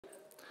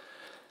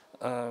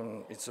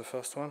It's the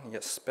first one?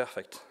 Yes,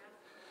 perfect.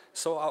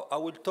 So I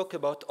will talk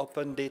about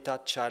Open Data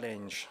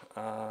Challenge.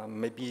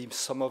 Maybe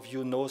some of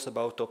you knows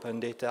about Open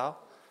Data,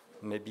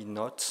 maybe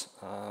not.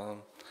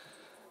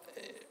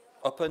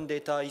 Open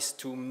Data is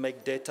to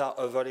make data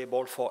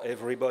available for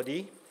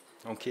everybody,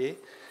 okay?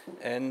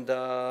 And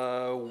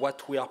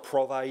what we are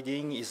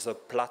providing is a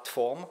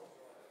platform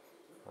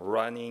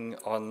running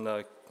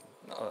on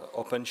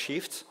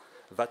OpenShift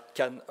that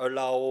can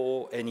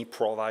allow any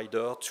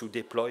provider to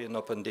deploy an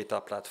open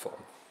data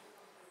platform.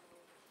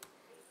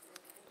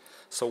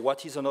 So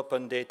what is an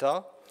open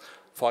data?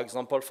 For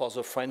example, for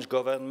the French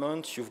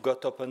government, you've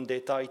got open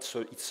data.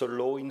 It's a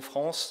law in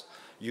France.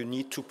 You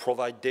need to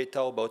provide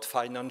data about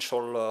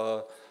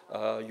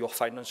your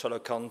financial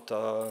account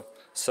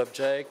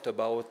subject,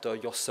 about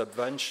your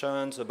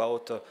subventions,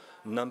 about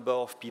number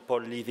of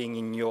people living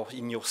in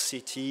your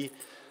city,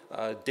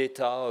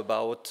 data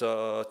about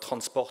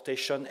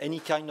transportation. Any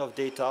kind of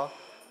data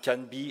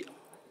can be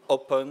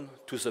open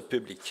to the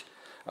public.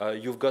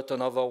 You've got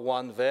another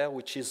one there,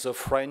 which is the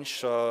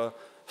French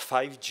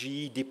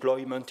 5G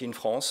deployment in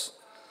France.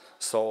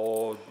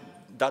 So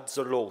that's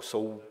the law.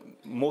 So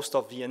most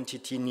of the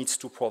entity needs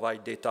to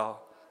provide data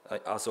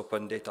as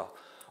open data.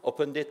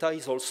 Open data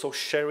is also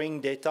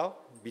sharing data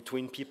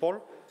between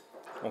people.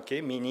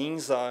 Okay, meaning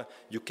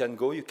you can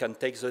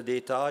take the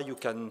data, you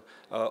can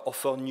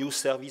offer new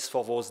service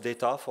for those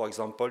data. For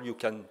example, you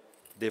can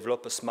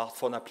develop a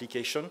smartphone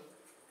application,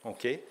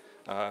 okay,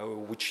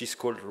 which is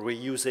called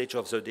reusage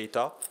of the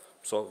data.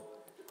 So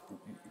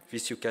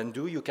this you can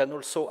do. You can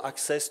also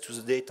access to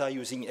the data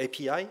using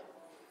API.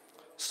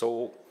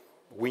 So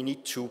we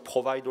need to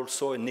provide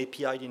also an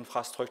API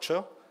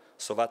infrastructure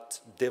so that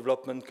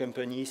development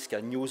companies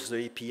can use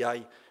the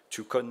API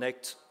to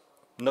connect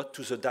not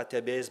to the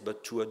database,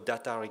 but to a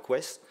data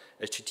request,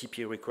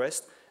 HTTP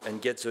request,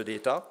 and get the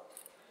data.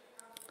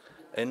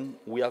 And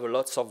we have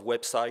lots of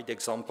website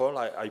example.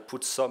 I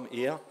put some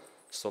here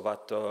so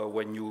that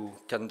when you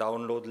can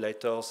download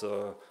later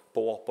the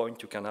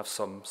PowerPoint, you can have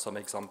some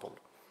example.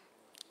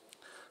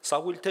 So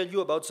I will tell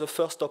you about the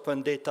first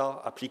open data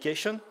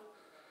application.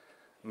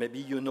 Maybe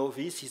you know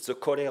this. It's the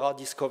cholera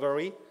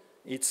discovery.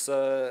 It's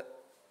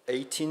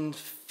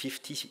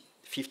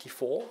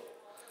 1854.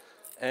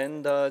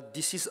 And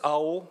this is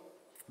how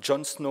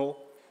John Snow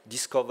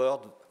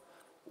discovered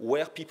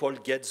where people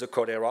get the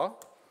cholera,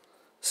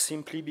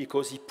 simply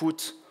because he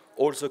put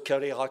all the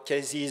cholera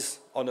cases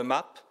on a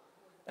map,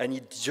 and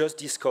he just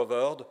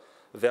discovered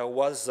there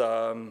was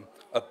a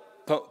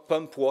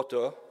pump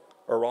water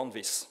around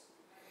this.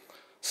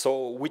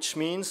 So, which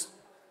means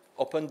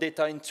open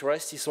data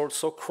interest is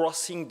also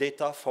crossing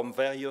data from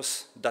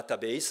various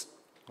databases,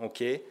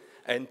 okay,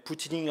 and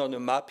putting it on a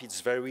map, it's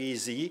very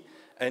easy,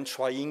 and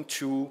trying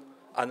to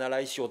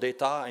analyze your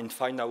data and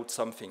find out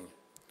something.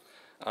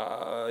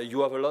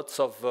 You have a lot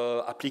of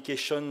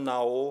application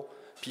now.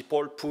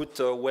 People put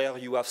where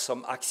you have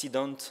some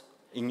accident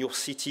in your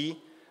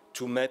city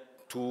to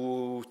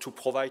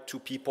provide to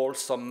people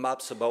some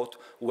maps about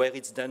where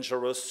it's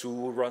dangerous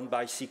to run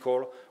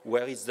bicycle,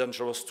 where it's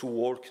dangerous to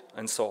walk,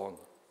 and so on.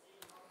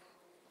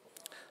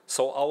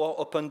 So our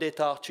open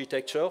data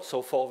architecture,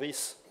 so for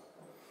this,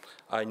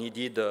 I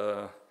needed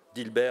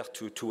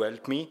Dilbert to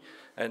help me.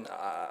 And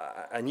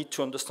I need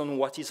to understand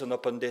what is an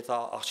open data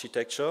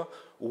architecture.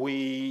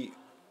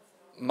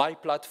 My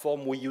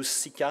platform, we use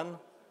Ckan.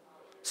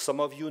 Some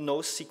of you know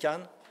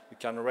Ckan. You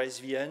can raise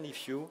the hand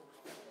if you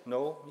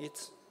know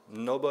it.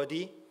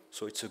 Nobody,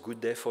 so it's a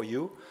good day for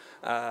you.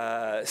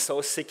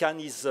 So Ckan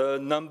is the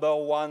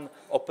 #1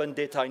 open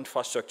data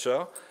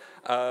infrastructure.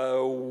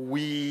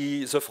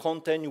 The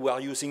front end, we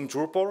are using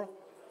Drupal.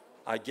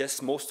 I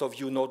guess most of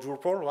you know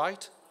Drupal,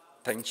 right?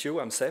 Thank you,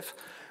 I'm safe.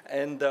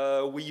 And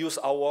we use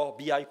our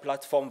BI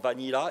platform,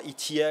 Vanilla,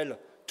 ETL,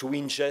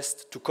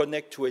 to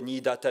connect to any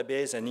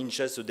database and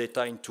ingest the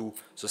data into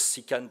the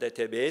Ckan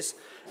database.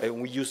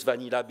 And we use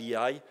Vanilla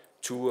BI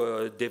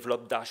to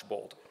develop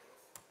dashboard.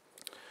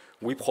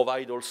 We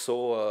provide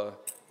also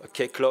a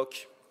K-Clock.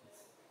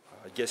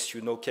 I guess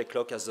you know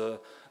K-Clock as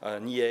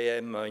an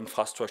EAM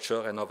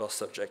infrastructure and other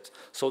subjects.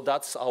 So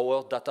that's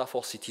our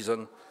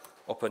Data4Citizen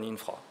open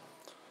infra.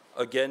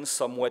 Again,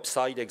 some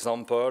website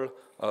example.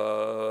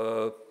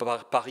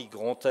 Paris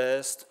Grand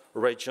Est,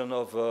 region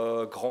of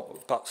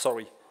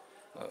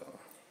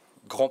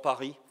Grand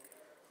Paris.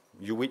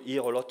 You will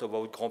hear a lot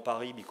about Grand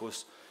Paris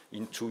because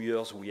in 2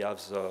 years we have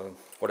the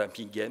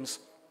Olympic Games.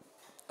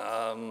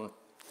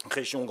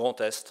 Region Grand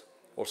Est,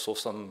 also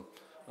some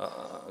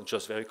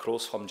just very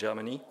close from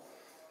Germany.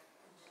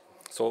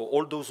 So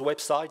all those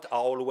websites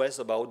are always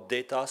about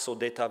data, so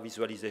data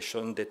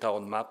visualization, data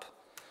on map,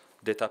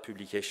 data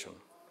publication.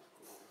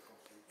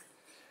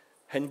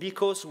 And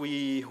because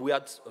we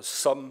had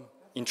some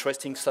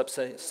interesting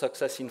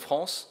success in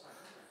France,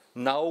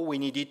 now we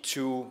needed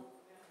to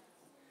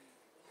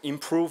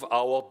improve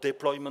our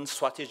deployment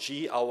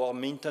strategy, our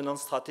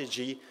maintenance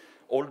strategy,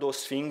 all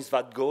those things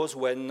that goes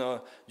when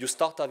you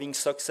start having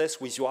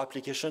success with your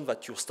application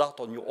that you start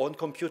on your own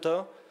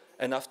computer,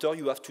 and after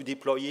you have to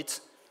deploy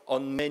it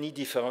on many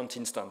different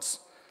instances.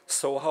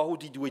 So how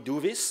did we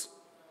do this?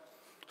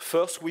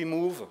 First, we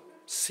move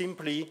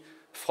simply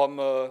from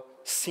a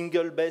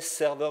single-based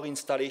server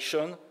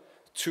installation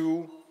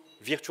to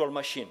virtual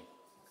machine.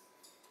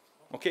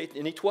 Okay,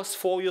 and it was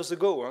 4 years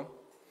ago. Huh?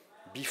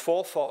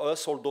 Before, for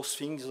us, all those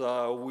things,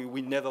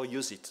 we never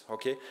use it,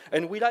 okay?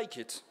 And we like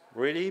it,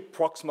 really,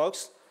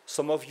 Proxmox.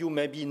 Some of you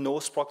maybe know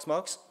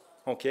Proxmox,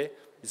 okay?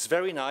 It's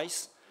very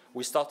nice.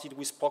 We started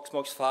with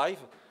Proxmox 5.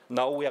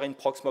 Now we are in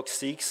Proxmox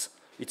 6.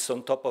 It's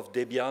on top of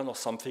Debian or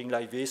something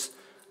like this.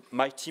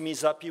 My team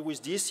is happy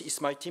with this.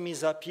 If my team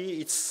is happy,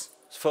 it's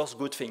first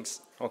good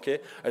things, okay?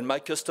 And my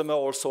customers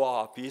also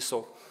are happy,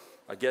 so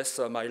I guess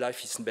my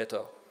life is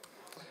better.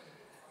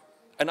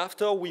 And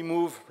after we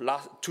moved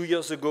 2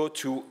 years ago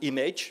to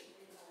image,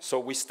 so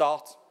we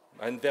start,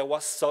 and there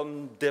was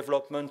some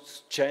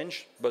development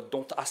change, but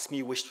don't ask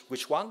me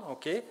which one,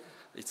 okay?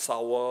 It's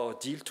our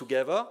deal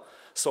together.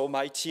 So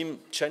my team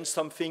changed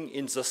something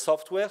in the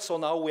software, so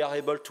now we are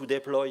able to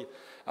deploy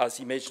as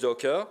image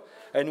Docker.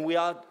 And we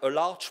had a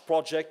large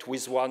project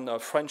with one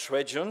French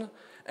region,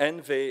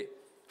 and they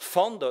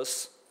found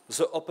us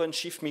the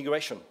OpenShift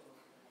migration.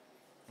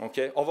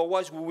 Okay?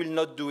 Otherwise, we will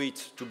not do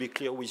it, to be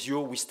clear with you.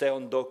 We stay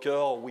on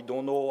Docker, we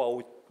don't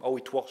know how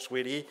it works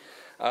really.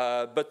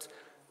 But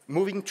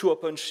moving to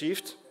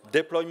OpenShift,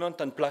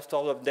 deployment and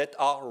platform update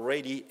are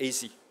really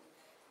easy.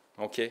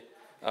 Okay?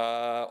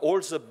 All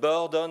the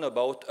burden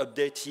about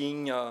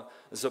updating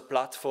the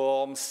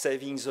platform,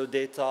 saving the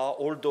data,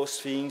 all those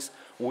things,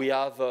 we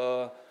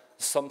have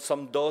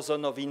some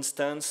dozen of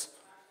instances,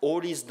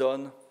 all is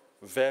done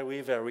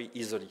very, very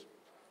easily.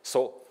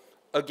 So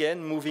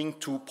again, moving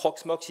to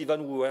Proxmox,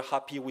 even we were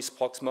happy with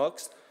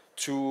Proxmox,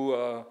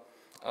 to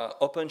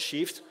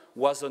OpenShift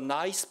was a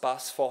nice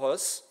path for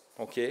us,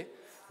 okay?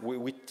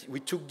 We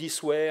took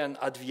this way, and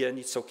at the end,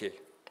 it's okay.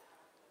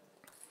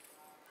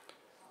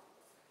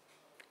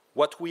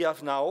 What we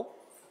have now,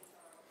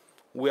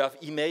 we have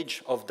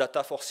image of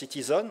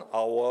Data4Citizen,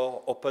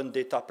 our open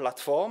data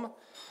platform,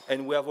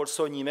 and we have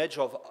also an image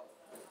of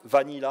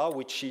Vanilla,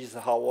 which is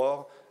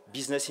our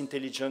business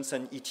intelligence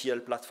and ETL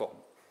platform.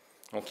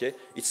 Okay,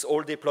 it's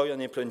all deployed on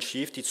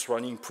OpenShift. It's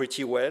running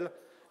pretty well.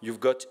 You've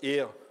got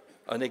here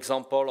an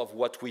example of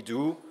what we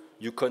do.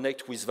 You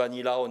connect with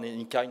Vanilla on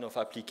any kind of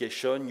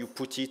application. You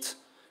put it,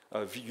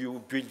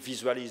 you build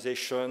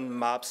visualization,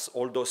 maps,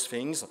 all those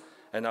things.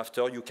 And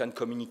after, you can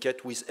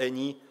communicate with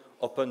any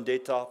open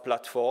data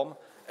platform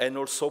and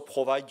also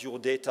provide your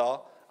data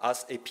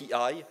as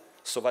API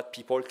so that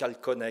people can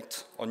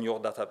connect on your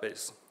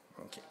database.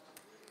 Okay.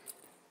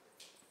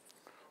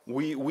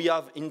 We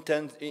have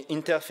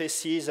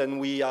interfaces, and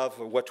we have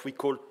what we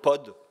call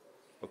pod.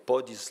 A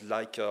pod is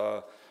like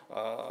a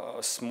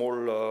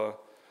small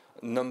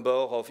number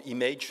of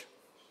images.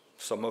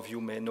 Some of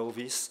you may know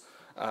this.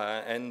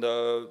 And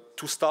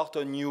to start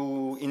a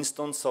new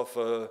instance of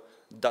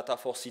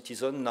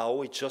Data4Citizen,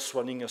 now it's just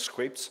running a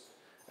script,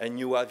 and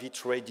you have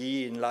it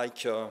ready in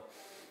like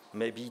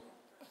maybe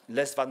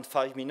less than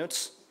 5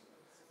 minutes.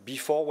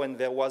 Before, when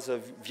there was a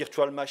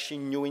virtual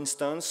machine new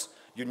instance,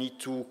 you need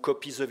to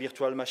copy the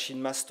virtual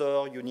machine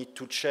master, you need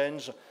to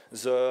change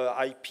the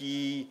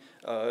IP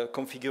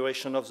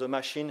configuration of the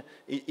machine.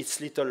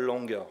 It's a little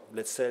longer,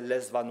 let's say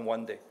less than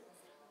 1 day.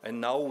 And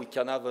now we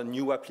can have a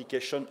new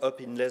application up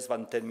in less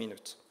than 10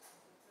 minutes,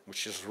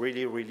 which is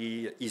really,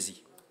 really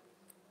easy.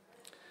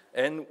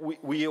 And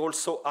we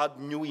also add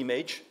new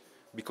image,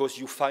 because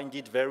you find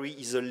it very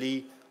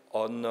easily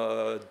on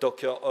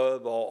Docker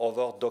Hub or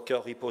other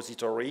Docker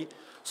repository.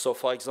 So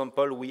for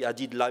example, we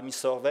added Lime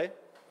Survey.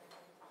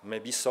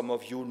 Maybe some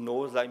of you know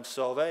Lime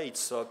Survey.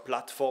 It's a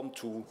platform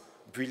to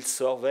build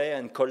survey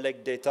and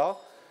collect data.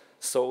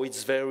 So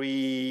it's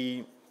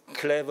very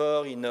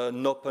clever in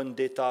an open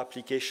data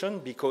application,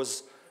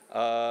 because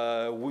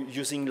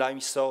using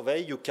Lime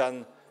Survey, you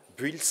can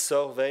build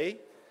survey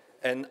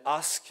and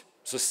ask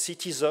the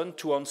citizen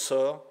to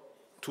answer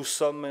to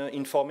some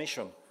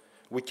information.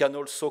 We can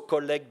also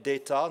collect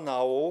data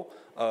now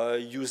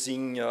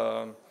using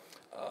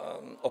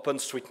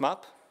OpenStreetMap.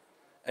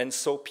 And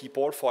so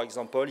people, for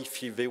example, if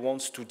they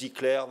want to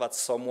declare that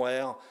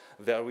somewhere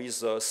there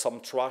is some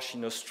trash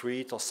in a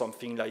street or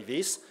something like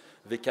this,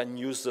 they can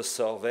use the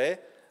survey,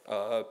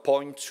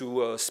 point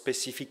to a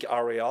specific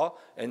area,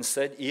 and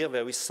say, here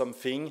there is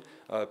something,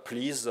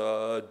 please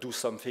do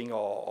something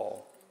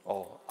or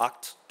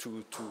act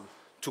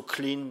to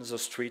clean the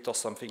street or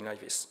something like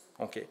this.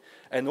 Okay.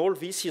 And all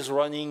this is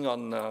running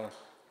on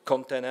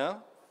container,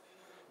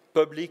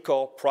 public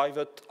or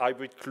private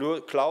hybrid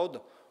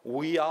cloud.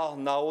 We are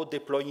now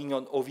deploying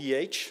on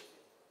OVH.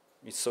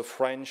 It's a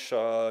French,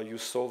 you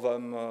saw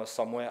them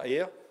somewhere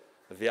here.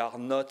 They are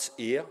not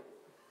here.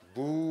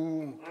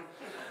 Boom.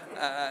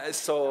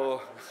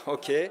 So,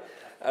 okay.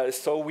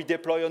 So we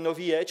deploy on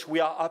OVH.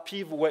 We are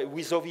happy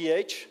with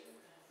OVH,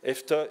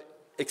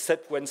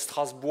 except when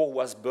Strasbourg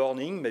was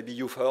burning. Maybe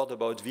you've heard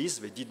about this.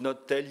 They did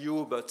not tell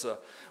you, but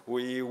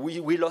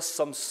we lost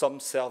some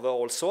server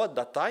also at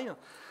that time.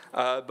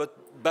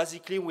 But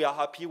basically, we are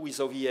happy with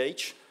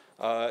OVH.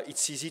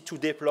 It's easy to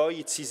deploy.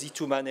 It's easy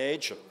to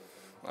manage.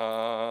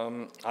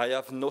 I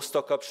have no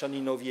stock option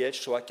in OVH,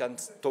 so I can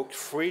talk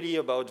freely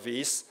about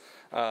this.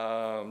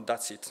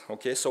 That's it.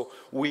 Okay, so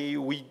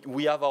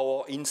we have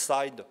our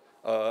inside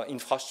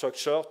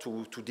infrastructure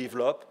to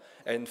develop,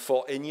 and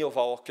for any of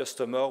our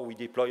customers, we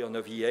deploy on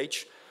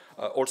OVH.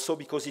 Also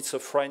because it's a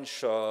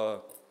French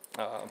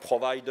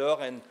provider,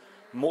 and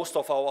most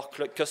of our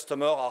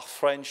customers are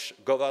French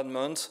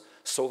government,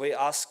 so they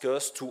ask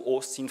us to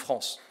host in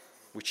France,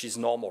 which is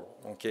normal.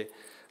 Okay.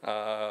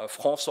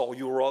 France or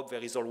Europe,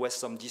 there is always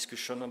some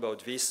discussion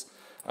about this,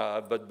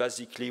 but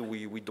basically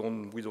we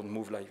don't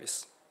move like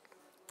this.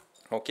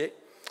 Okay,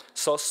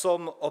 so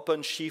some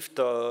OpenShift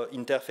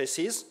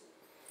interfaces.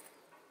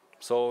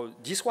 So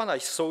this one I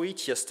saw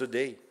it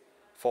yesterday.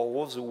 For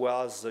those who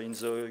was in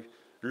the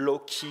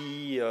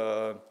low-key,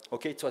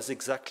 okay, it was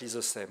exactly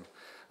the same.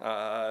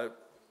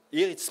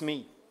 Here it's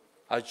me.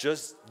 I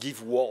just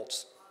give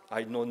words.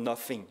 I know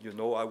nothing, you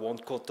know, I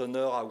want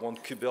container, I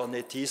want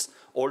Kubernetes,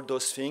 all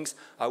those things.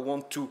 I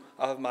want to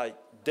have my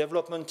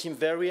development team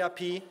very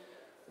happy,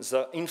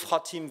 the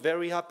infra team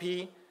very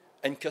happy,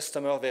 and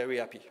customer very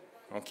happy,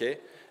 okay?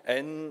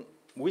 And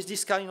with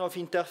this kind of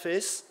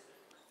interface,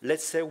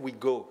 let's say we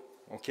go,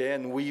 okay,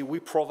 and we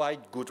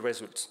provide good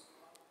results.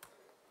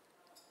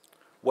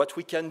 What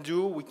we can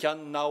do, we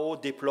can now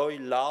deploy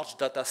large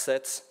data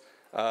sets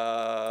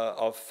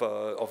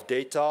of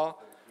data.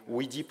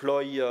 We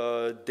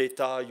deploy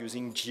data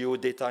using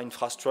geodata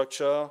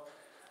infrastructure.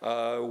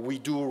 We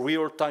do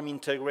real-time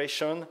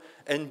integration.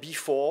 And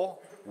before,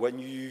 when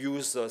you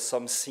use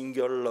some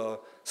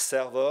single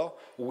server,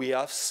 we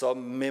have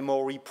some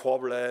memory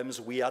problems.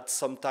 We had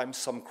sometimes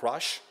some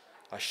crash.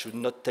 I should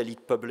not tell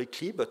it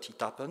publicly, but it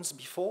happens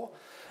before.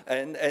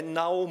 And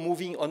now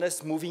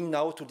moving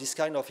now to this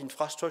kind of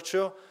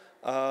infrastructure,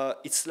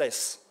 it's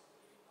less.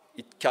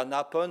 It can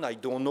happen, I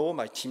don't know,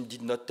 my team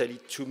did not tell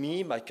it to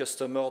me, my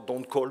customer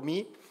don't call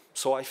me,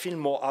 so I feel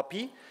more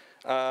happy.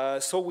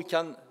 So we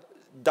can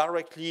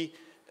directly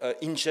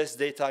ingest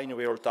data in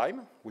real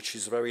time, which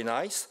is very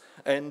nice,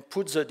 and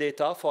put the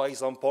data, for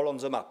example, on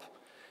the map.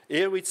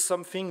 Here it's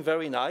something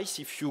very nice.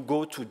 If you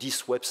go to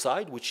this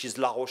website, which is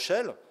La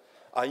Rochelle,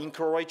 I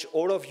encourage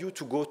all of you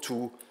to go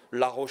to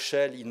La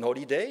Rochelle in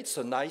holiday. It's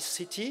a nice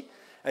city.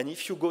 And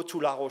if you go to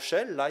La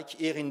Rochelle, like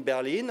here in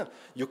Berlin,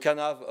 you can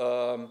have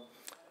a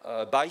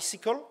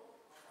bicycle,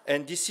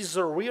 and this is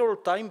a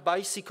real-time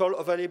bicycle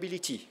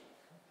availability.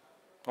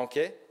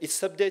 Okay, it's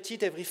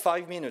updated every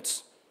 5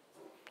 minutes.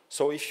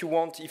 So if you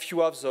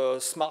have the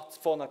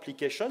smartphone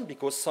application,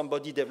 because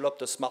somebody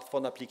developed a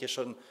smartphone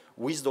application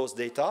with those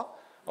data,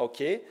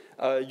 okay,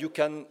 you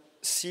can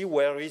see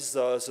where is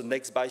the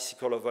next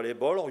bicycle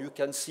available, or you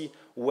can see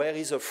where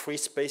is a free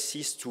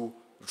spaces to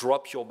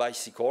drop your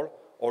bicycle,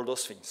 all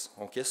those things.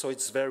 Okay, so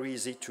it's very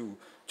easy to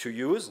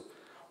use.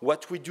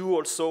 What we do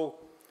also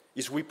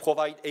is we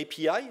provide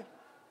API.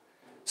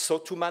 So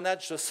to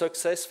manage the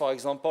success, for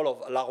example,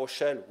 of La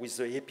Rochelle with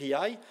the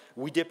API,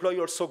 we deploy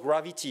also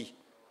Gravity.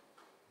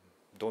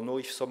 Don't know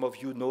if some of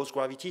you knows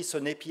Gravity. It's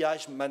an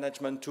API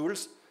management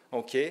tools,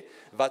 okay,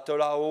 that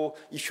allow,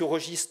 if you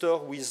register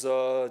with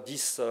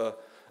this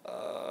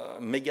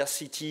mega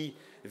city,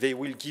 they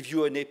will give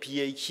you an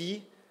API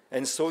key,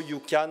 and so you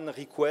can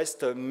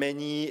request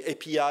many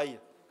API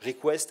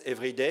requests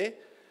every day.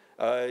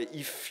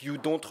 If you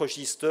don't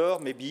register,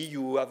 maybe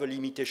you have a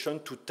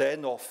limitation to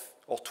 10 or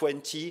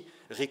 20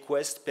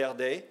 requests per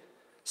day,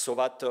 so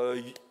that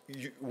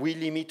we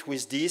limit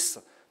with this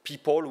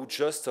people who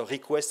just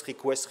request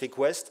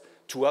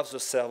to have the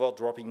server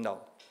dropping down.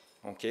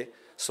 Okay,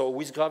 so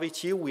with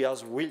Gravity, we are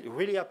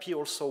really happy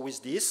also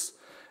with this,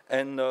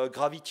 and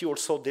Gravity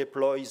also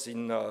deploys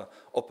in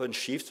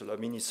OpenShift. I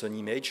mean, it's an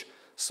image,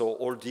 so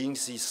all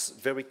things is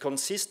very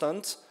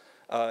consistent,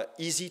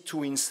 easy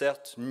to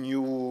insert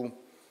new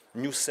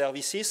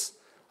services.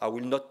 I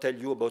will not tell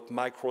you about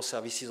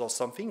microservices or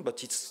something,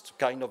 but it's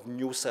kind of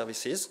new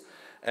services.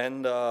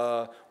 And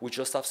we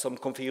just have some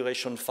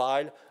configuration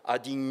file,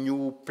 adding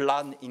new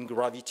plan in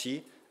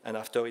Gravity, and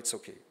after it's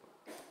okay.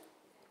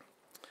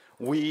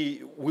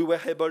 We were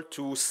able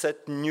to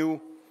set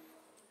new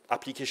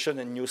application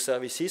and new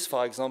services.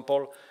 For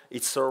example,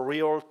 it's a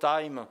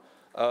real-time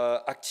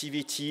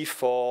activity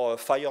for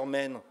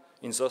firemen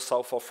in the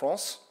south of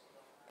France.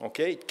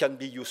 Okay, it can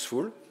be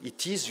useful.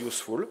 It is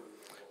useful.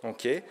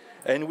 Okay,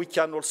 and we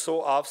can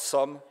also have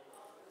some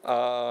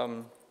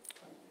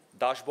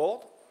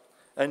dashboard.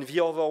 And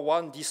the other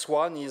one, this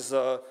one is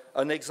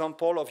an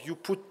example of you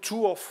put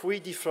 2 or 3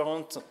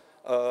 different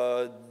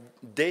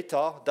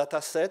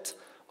data set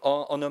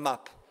on a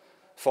map.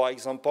 For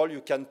example,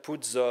 you can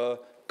put the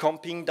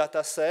camping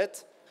data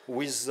set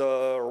with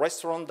the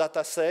restaurant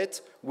data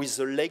set, with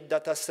the lake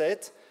data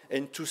set,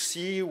 and to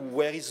see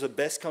where is the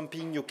best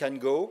camping you can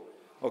go.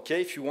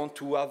 Okay, if you want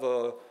to have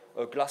a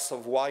glass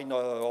of wine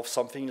or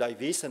something like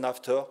this, and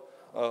after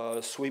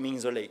swimming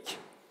the lake.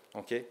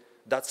 Okay,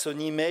 that's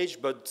an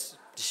image, but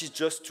this is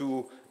just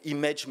to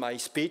image my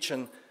speech,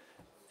 and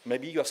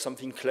maybe you have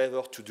something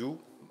clever to do.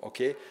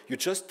 Okay, you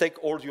just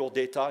take all your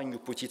data and you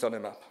put it on a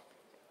map.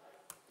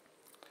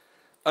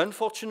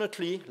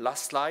 Unfortunately,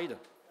 last slide,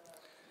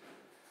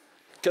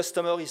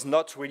 Customer is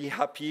not really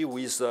happy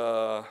with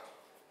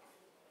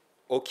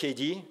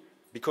OKD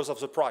because of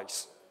the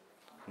price.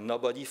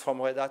 Nobody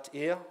from Red Hat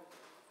here,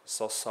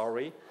 so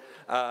sorry.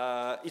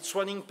 It's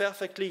running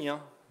perfectly, huh?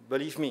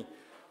 Believe me,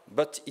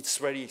 but it's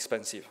really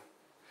expensive.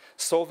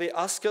 So they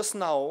ask us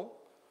now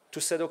to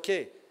say,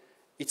 okay,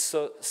 it's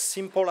a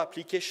simple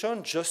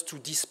application just to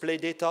display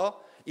data.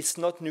 It's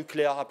not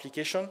nuclear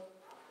application.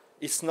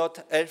 It's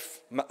not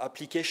health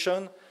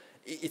application.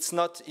 It's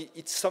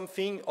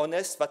something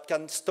honest that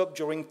can stop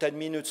during 10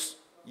 minutes,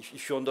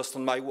 if you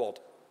understand my word,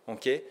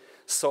 okay?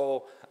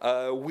 So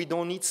we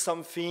don't need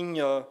something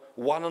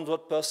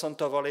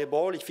 100%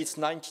 available. If it's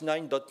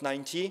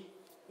 99.90,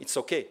 it's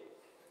okay,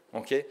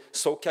 okay?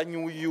 So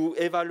can you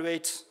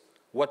evaluate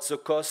what's the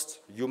cost,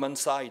 human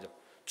side,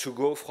 to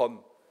go from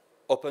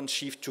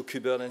OpenShift to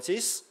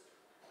Kubernetes?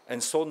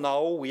 And so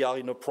now we are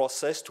in a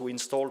process to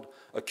install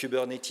a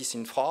Kubernetes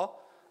infra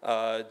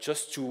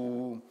just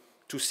to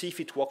see if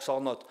it works or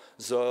not.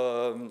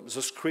 The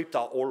scripts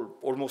are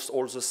almost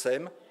all the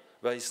same.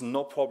 There is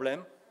no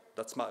problem.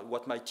 That's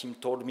what my team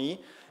told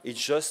me. It's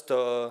just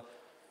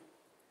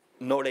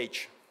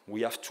knowledge.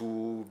 We have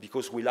to,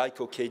 because we like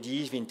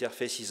OKD, the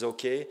interface is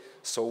okay,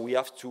 so we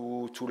have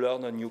to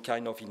learn a new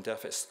kind of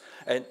interface.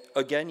 And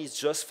again, it's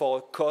just for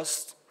a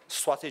cost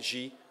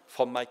strategy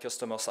from my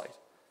customer side.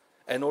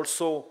 And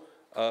also,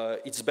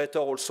 it's better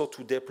also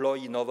to deploy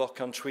in other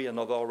country and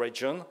other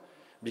region,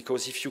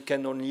 because if you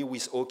can only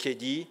with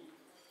OKD,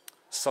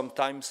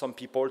 sometimes some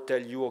people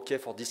tell you, okay,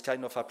 for this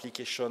kind of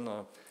application,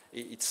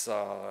 it's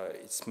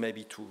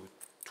maybe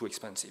too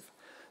expensive.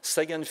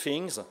 Second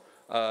things,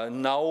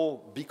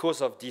 now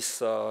because of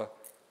this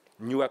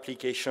new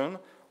application,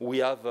 we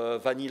have a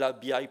vanilla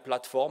BI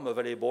platform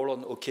available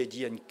on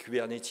OKD and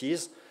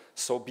Kubernetes.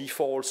 So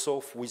before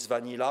also with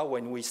vanilla,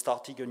 when we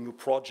started a new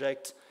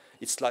project,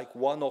 it's like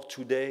 1 or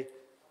 2 days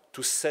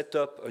to set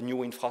up a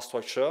new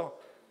infrastructure.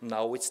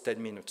 Now it's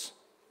 10 minutes.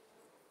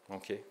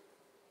 Okay.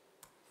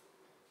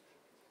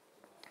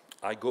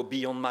 I go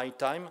beyond my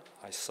time.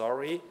 I'm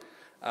sorry.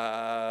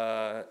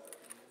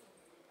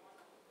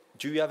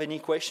 Do you have any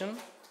question?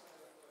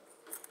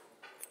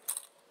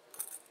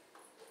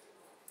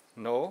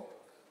 No?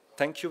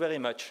 Thank you very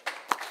much.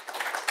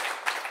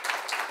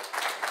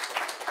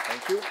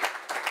 Thank you.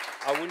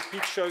 I will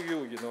picture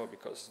you, you know,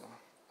 because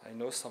I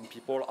know some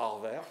people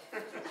are there.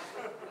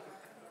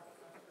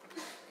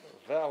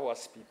 There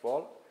was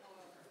people.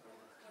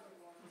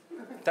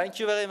 Thank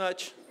you very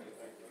much.